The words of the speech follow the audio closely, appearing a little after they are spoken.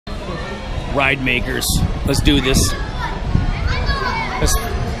RideMakerz. Let's do this.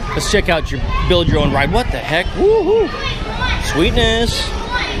 Let's check out your build your own ride. What the heck? Woohoo! Sweetness.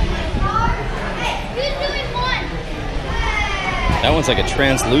 That one's like a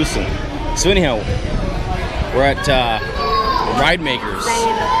translucent. So anyhow, we're at RideMakerz.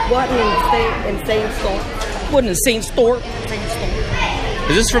 What an insane store. What an insane store.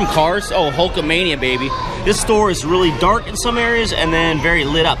 Is this from Cars? Oh, Hulkamania, baby. This store is really dark in some areas and then very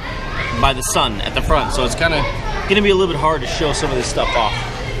lit up by the sun at the front. So it's kind of going to be a little bit hard to show some of this stuff off.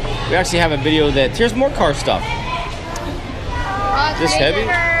 We actually have a video that, here's more car stuff. Is this heavy?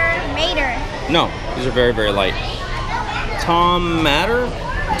 Mater. No, these are very, very light. Tom Matter?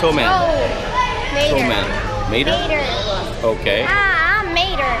 Toe Matter. Toe Matter. Mater? Okay. I'm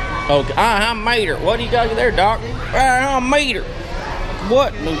Mater. Okay. I'm Mater. What do you got there, Doc? I'm Mater.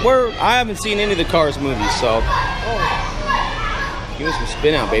 What in the world? I haven't seen any of the Cars movies, so. Give me some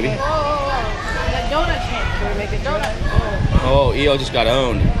spin out, baby. That donut shape. Can we make a donut? Oh, EO just got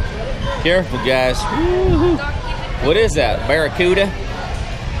owned. Careful, guys. What is that? Barracuda?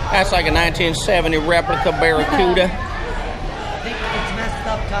 That's like a 1970 replica Barracuda. I think it's messed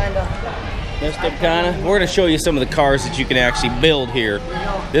up, kinda. Messed up, kinda? We're gonna show you some of the cars that you can actually build here.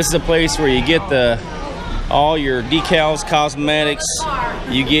 This is a place where you get all your decals, cosmetics.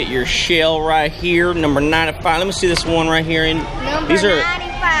 You get your shell right here, number 95. Let me see this one right here. These are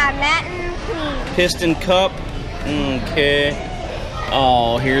 95, Latin Queen. piston cup. Okay.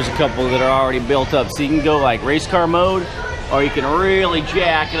 Oh, here's a couple that are already built up. So you can go like race car mode, or you can really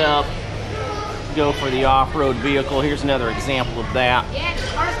jack it up, go for the off-road vehicle. Here's another example of that. Yeah, the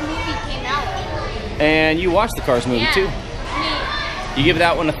Cars movie came out. And you watched the Cars movie too. You give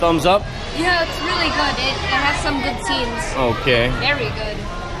that one a thumbs up? Yeah, it's really good. It has some good scenes. Okay. Very good.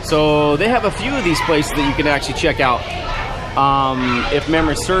 So they have a few of these places that you can actually check out, if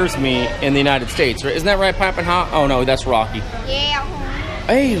memory serves me, in the United States. Isn't that right, Piping Hot? Oh no, that's Rocky. Yeah.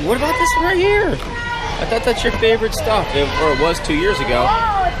 Hey, what about this one right here? I thought that's your favorite stuff, or it was 2 years ago.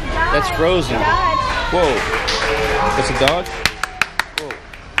 Oh, it's a dog. That's Frozen. Whoa. It's a dog? Whoa.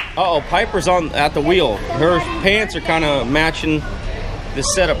 Uh-oh, Piper's at the wheel. Her pants are kind of matching the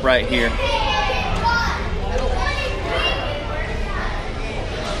setup right here.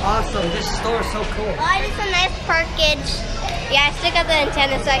 Awesome, this store is so cool. Oh, it's a nice package. Yeah, I still got the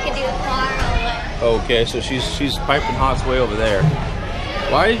antenna so I can do the car. Okay, so she's Piping Hot's way over there.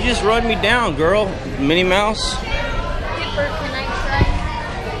 Why did you just run me down, girl? Minnie Mouse? Can I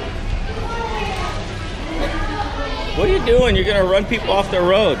What are you doing? You're gonna run people off the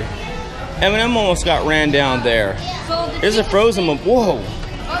road. Eminem almost got ran down there. So There's a Frozen one. Whoa.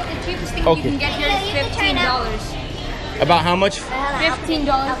 the cheapest thing Okay. you can get here is $15. About how much?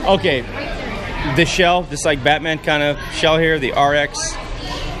 $15. Okay. The shell, just like Batman kind of shell here, the RZX.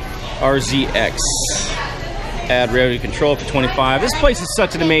 Add radio control for 25. This place is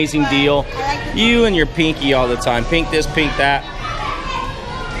such an amazing deal. You and your Pinky all the time. Pink this, pink that.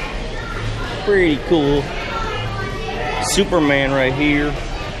 Pretty cool. Superman right here.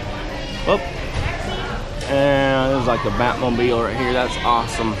 Oh. And there's like the Batmobile right here. That's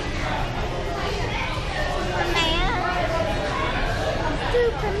awesome.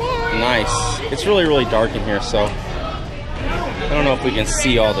 Nice. It's really, really dark in here, so I don't know if we can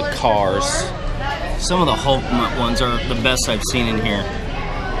see all the cars. Some of the Hulk ones are the best I've seen in here.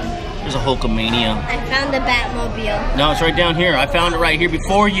 There's a Hulkamania. I found the Batmobile. No, it's right down here. I found it right here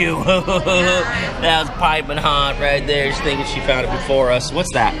before you. That was Piping Hot right there. She's thinking she found it before us.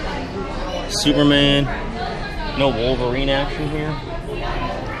 What's that? Superman. No Wolverine action here.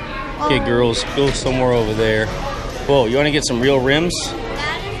 Okay, girls, go somewhere over there. Whoa, you want to get some real rims?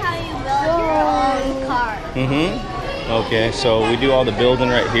 That is how you build your own car. Mm-hmm. Okay, so we do all the building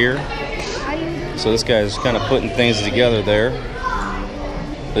right here. So this guy's kind of putting things together there.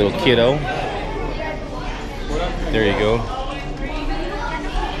 Little kiddo. There you go.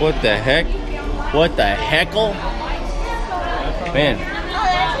 What the heck? What the heckle? Man. Oh,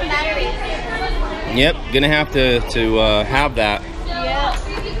 there's some batteries. Yep, gonna have to have that. Yeah.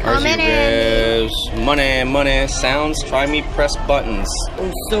 RZ Revs. Money, money, sounds. Try me, press buttons.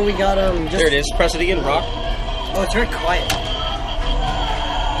 So we got just There it is. Press it again, Rock. Oh, it's very quiet.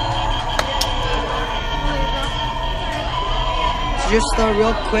 Just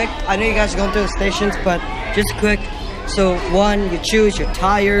real quick, I know you guys are going through the stations, but just quick. So 1, you choose your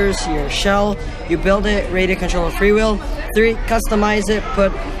tires, your shell, you build it, radio control and freewheel. 3, customize it,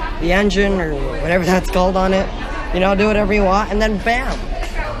 put the engine or whatever that's called on it. You know, do whatever you want, and then bam.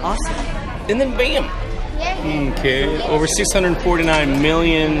 Awesome. And then bam. Okay, over 649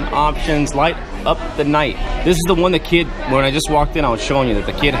 million options. Light up the night. This is the one the kid, when I just walked in, I was showing you that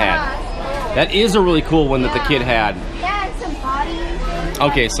the kid had. That is a really cool one that the kid had. Yeah, and some bodies.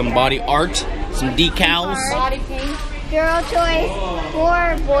 Okay, some body art, some decals. Body paint. Girl toys,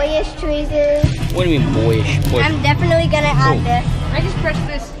 4 boyish choices. What do you mean boyish? I'm definitely gonna add this. I just pressed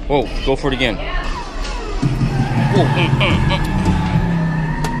this. Whoa, go for it again. Whoa.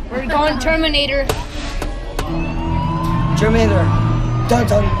 We're going Terminator. Terminator. Dun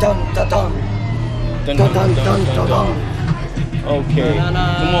dun dun dun dun. Dun, Dun dun dun dun dun. Okay,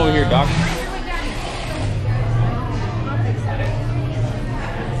 come over here, Doc.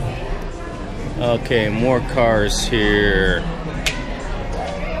 Okay, more cars here.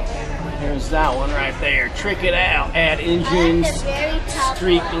 There's that one right there. Trick it out. Add engines. I like the very top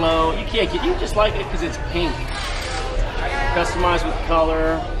Streak one. glow. You can't get. You just like it because it's pink. Customized with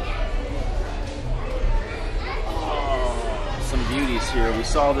color. Oh, some beauties here. We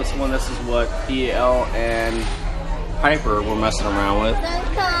saw this one. This is what PL and Piper were messing around with.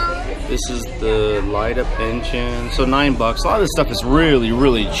 This is the light up engine. So $9. A lot of this stuff is really,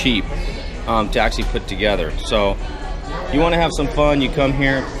 really cheap to actually put together. So you want to have some fun, you come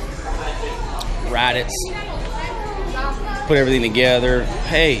here, Raditz, put everything together.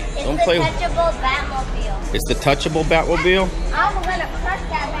 Hey, don't play. It's the touchable Batmobile. It's the touchable Batmobile. I'm gonna crush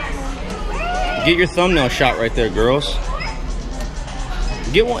that Batmobile. Get your thumbnail shot right there, girls.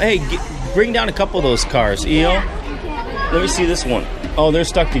 Get one. Hey, bring down a couple of those cars, EO. Let me see this one. Oh, they're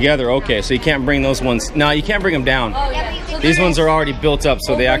stuck together. Okay, so you can't bring those ones. No, you can't bring them down. Oh, yeah. These ones are already built up,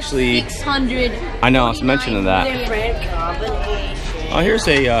 so they actually. 600. I know, I was mentioning that. Different combination. Oh, here's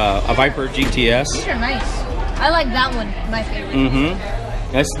a Viper GTS. These are nice. I like that one, my favorite. Mm-hmm.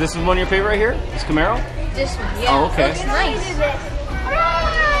 This is one of your favorite right here? This Camaro? This one, yeah. Oh, okay. Looks nice.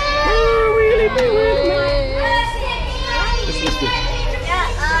 This is good.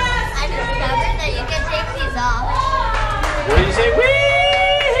 I discovered that you can take these off. What did you say? Woo!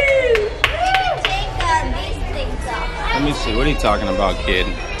 You can take these things off. Let me see. What are you talking about, kid?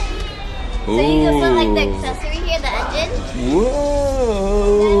 So you can put like the accessory here, the engine.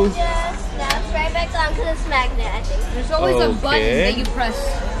 Whoa. And just snaps right back onto this magnet, I think. There's always a button Okay. that you press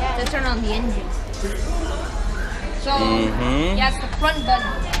to turn on the engine. So, Mhm. yeah, it's the front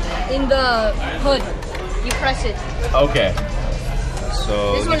button in the hood. You press it. Okay.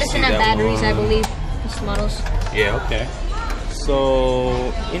 So This one you doesn't see have that batteries, I one. believe. These models. Yeah, okay.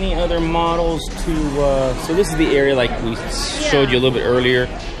 So, any other models to, so this is the area like we showed you a little bit earlier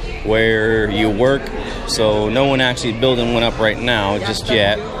where you work. So no one actually building one up right now, just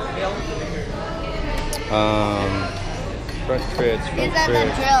yet. Front treads, These front are the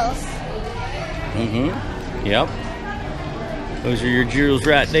treads. drills. Mm-hmm, yep. Those are your drills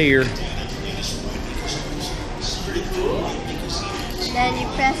right there. Then you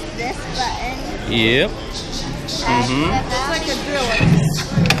press this button. Yep. And Mhm. Like a drill.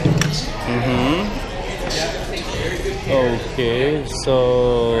 Mm-hmm. Okay,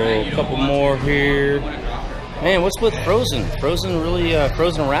 so a couple more here. Man, what's with Frozen? Frozen really,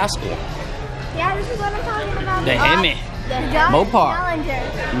 Frozen Rascal. Yeah, this is what I'm talking about. The Hemi. The Dodge Mopar. Challenger.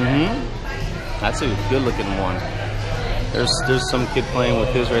 Mm-hmm. That's a good looking one. There's some kid playing with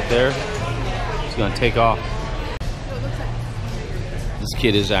his right there. He's gonna take off. This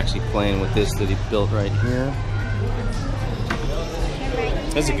kid is actually playing with this that he built right here.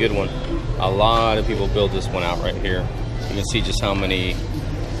 That's a good one. A lot of people build this one out right here. You can see just how many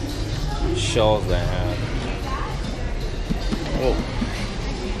shells they have. Whoa.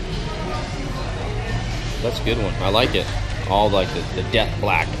 That's a good one. I like it. All like the death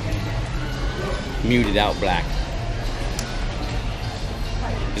black. Muted out black.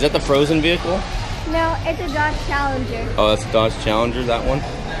 Is that the Frozen vehicle? No, it's a Dodge Challenger. Oh, that's a Dodge Challenger, that one?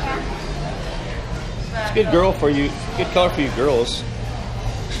 It's a good girl for you. Good color for you girls.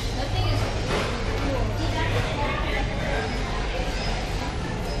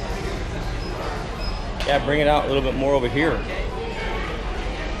 Yeah, bring it out a little bit more over here.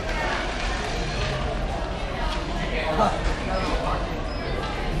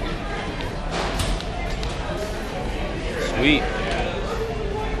 Sweet.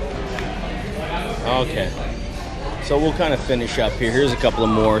 Okay. So we'll kind of finish up here. Here's a couple of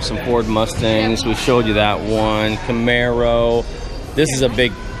more. Some Ford Mustangs. We showed you that one. Camaro. This is a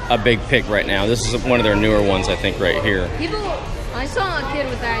big pick right now. This is one of their newer ones, I think, right here. People, I saw a kid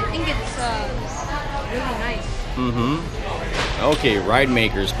with that. I think it's really nice. Mm-hmm. Okay,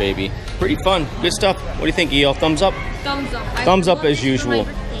 RideMakerz, baby. Pretty fun. Good stuff. What do you think, EL? Thumbs up? Thumbs up. Thumbs up as usual.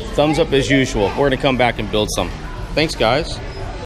 Thumbs up as usual. We're going to come back and build some. Thanks, guys.